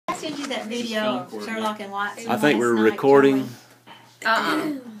send you that video of Sherlock and Watson. I think we're last night, recording.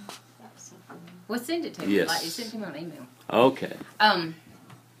 Charlie. Well, send it to me. Yes. Like, you send it to me on email. Okay.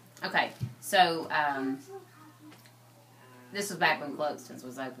 Okay. So, this was back when Cluxton's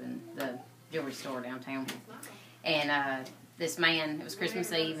was open, the jewelry store downtown. And this man, it was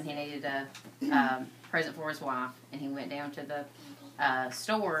Christmas Eve, and he needed a present for his wife. And he went down to the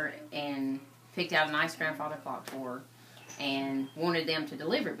store and picked out a nice grandfather clock for her and wanted them to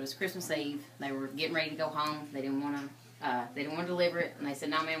deliver it. But it was Christmas Eve. They were getting ready to go home. They didn't want to deliver it, and they said,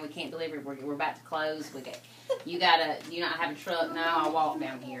 "No, man, we can't deliver it. We're about to close. You not have a truck? No, I'll walk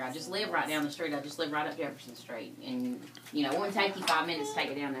down here. I just live right down the street. I just live right up Jefferson Street, and it wouldn't take you 5 minutes to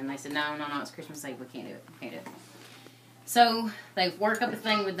take it down there." And they said, "No, it's Christmas Eve. We can't do it. We can't do it." So they work up a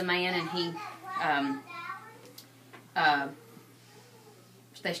thing with the man, and he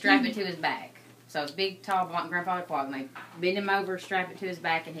they strap it to his back. So it's big, tall, grandfather clock, and they bend him over, strap it to his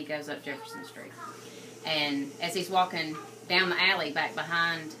back, and he goes up Jefferson Street. And as he's walking down the alley back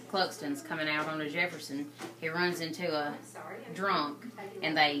behind Cluxton's, coming out onto Jefferson, he runs into a drunk,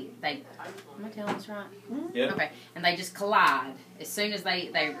 and they am I telling this right? Yeah. Okay. And they just collide. As soon as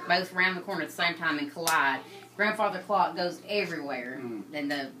they both round the corner at the same time and collide, grandfather clock goes everywhere. And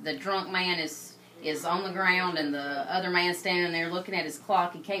the drunk man is on the ground, and the other man standing there looking at his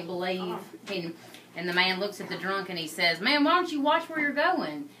clock. He can't believe. And the man looks at the drunk and he says, "Man, why don't you watch where you're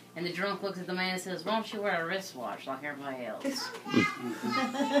going?" And the drunk looks at the man and says, "Why don't you wear a wristwatch like everybody else?" That's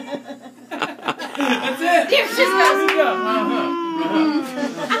it. It just goes,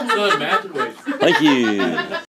 So imagine. Thank you.